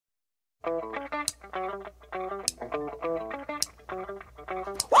Hi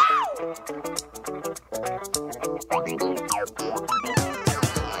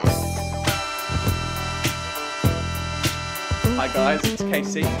guys, it's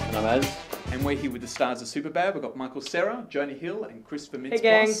KC. And I'm Az. And we're here with the stars of Superbad. We've got Michael Cera, Jonah Hill, and Christopher Mintz. Hey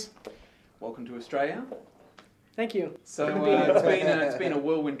gang. Welcome to Australia. Thank you. So it's been a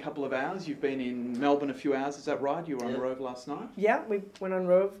whirlwind couple of hours. You've been in Melbourne a few hours, is that right? You were on the Rove last night? Yeah, we went on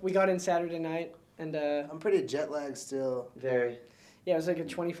Rove. We got in Saturday night, and I'm pretty jet lagged still. Very. yeah, it was like a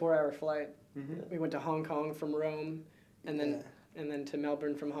 24-hour flight. Mm-hmm. We went to Hong Kong from Rome, and then to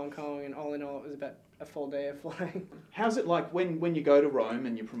Melbourne from Hong Kong, and all in all, it was about a full day of flying. How's it like when you go to Rome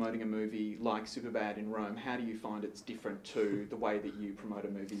and you're promoting a movie like Superbad in Rome? How do you find it's different to the way that you promote a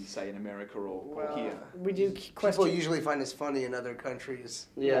movie, say, in America or here? We do People question. usually find this funny in other countries.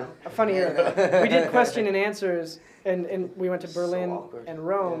 Yeah. Funnier. We did question and answers, and we went to Berlin awkward. and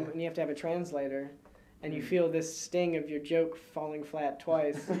Rome, and you have to have a translator. And you feel this sting of your joke falling flat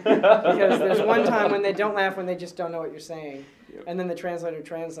twice. Because there's one time when they don't laugh when they just don't know what you're saying. Yep. And then the translator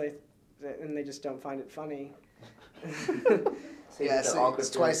translates it and they just don't find it funny. Yeah, so it's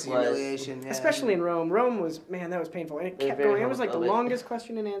twice the humiliation. Yeah. Especially in Rome. Rome was, man, that was painful. And it kept going. It was like the homophobic. longest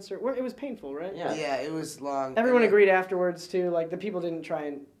question and answer. Well, it was painful, right? Yeah. Yeah, it was long. Everyone agreed afterwards, too. Like, the people didn't try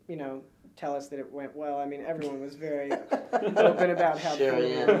and, tell us that it went well. I mean, everyone was very open about how Sure,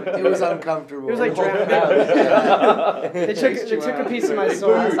 poorly yeah. it went. It was uncomfortable. It was like Whole drowning. crowd. They took a piece of my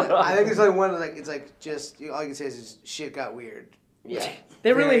soul. I think it's like one of it's like just all you can say is just, shit got weird. Yeah.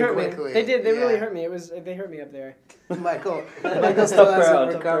 They really Very hurt me. quickly, They did. They really yeah. hurt me. They hurt me up there. Michael still Tough hasn't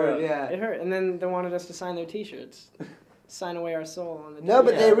crowd. recovered. It Yeah. hurt. And then they wanted us to sign their T-shirts, sign away our soul on the. No,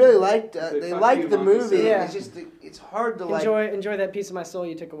 but t-shirt. they really liked. They They fuck liked you, the Michael, movie. so- Yeah. It's just it's hard to like. enjoy that piece of my soul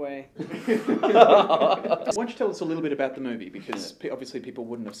you took away. Why don't you tell us a little bit about the movie? Because obviously people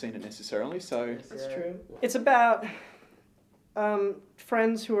wouldn't have seen it necessarily, so... That's Yeah. true. It's about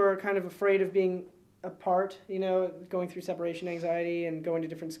friends who are kind of afraid of being apart, going through separation anxiety and going to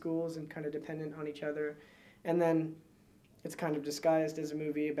different schools and kind of dependent on each other. And then it's kind of disguised as a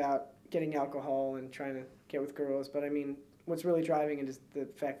movie about getting alcohol and trying to get with girls. But I mean, what's really driving it is the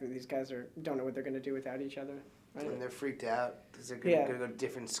fact that these guys don't know what they're going to do without each other. Right? And they're freaked out because they're Yeah. going to go to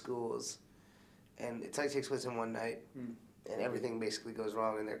different schools, and it takes place in one night, and everything basically goes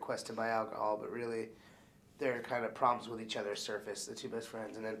wrong in their quest to buy alcohol. But really, their kind of problems with each other surface. The two best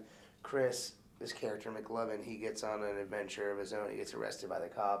friends, and then Chris, this character McLovin, he gets on an adventure of his own. He gets arrested by the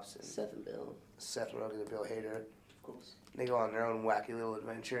cops. And Seth and Bill. Seth Rogen and Bill Hader. Of course. They go on their own wacky little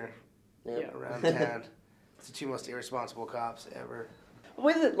adventure Yep. around town. It's the two most irresponsible cops ever.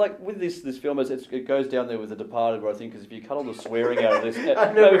 With it, like with this film, it goes down there with The Departed, where I think, because if you cut all the swearing out of this,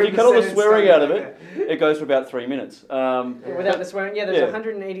 I've no, never if you heard cut all the the swearing sentence out of like it, it goes for about 3 minutes. Without the swearing, there's Yeah.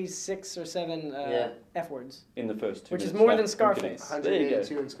 186 or 7 F words, In the first 2 which is minutes. more Like, than Scarface. There you go.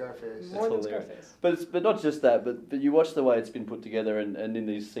 182 in Scarface. More than hilarious. Scarface. But not just that, but you watch the way it's been put together and in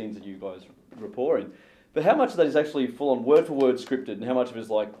these scenes that you guys rapport in. But how much of that is actually full on word for word scripted, and how much of it is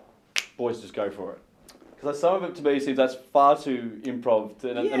like, boys, just go for it? Because some of it to me seems that's far too improv,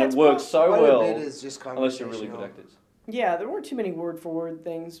 and it it's works so Quite well. a bit is just Unless you're really good conversational. actors. Yeah, there weren't too many word-for-word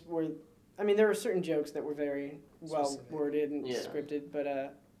things where, I mean, there were certain jokes that were very well Specific. worded and Yeah. scripted, but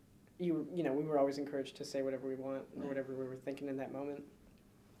we were always encouraged to say whatever we want or whatever we were thinking in that moment.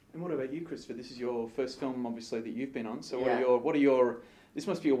 And what about you, Christopher? This is your first film, obviously, that you've been on. So Yeah. what are your... This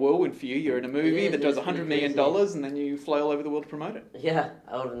must be a whirlwind for you. You're in a movie is, that does it's $100 pretty million crazy. and then you fly all over the world to promote it. Yeah,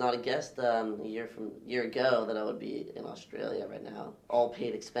 I would have not guessed a year ago that I would be in Australia right now, all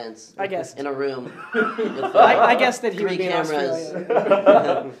paid expense. I guessed. In a room. With, I guessed that he 3 would be in cameras.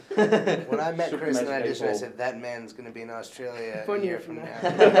 Australia. When I met Super Chris in Magic audition, I 8 said, that man's going to be in Australia One a year year from from now.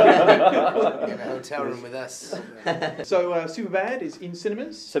 now. In a hotel room with us. So Superbad is in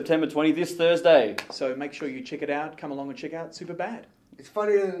cinemas. September 20, this Thursday. So make sure you check it out. Come along and check out Superbad. It's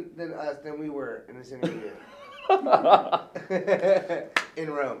funnier than we were in this interview. In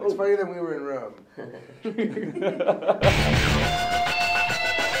Rome. It's funnier than we were in Rome.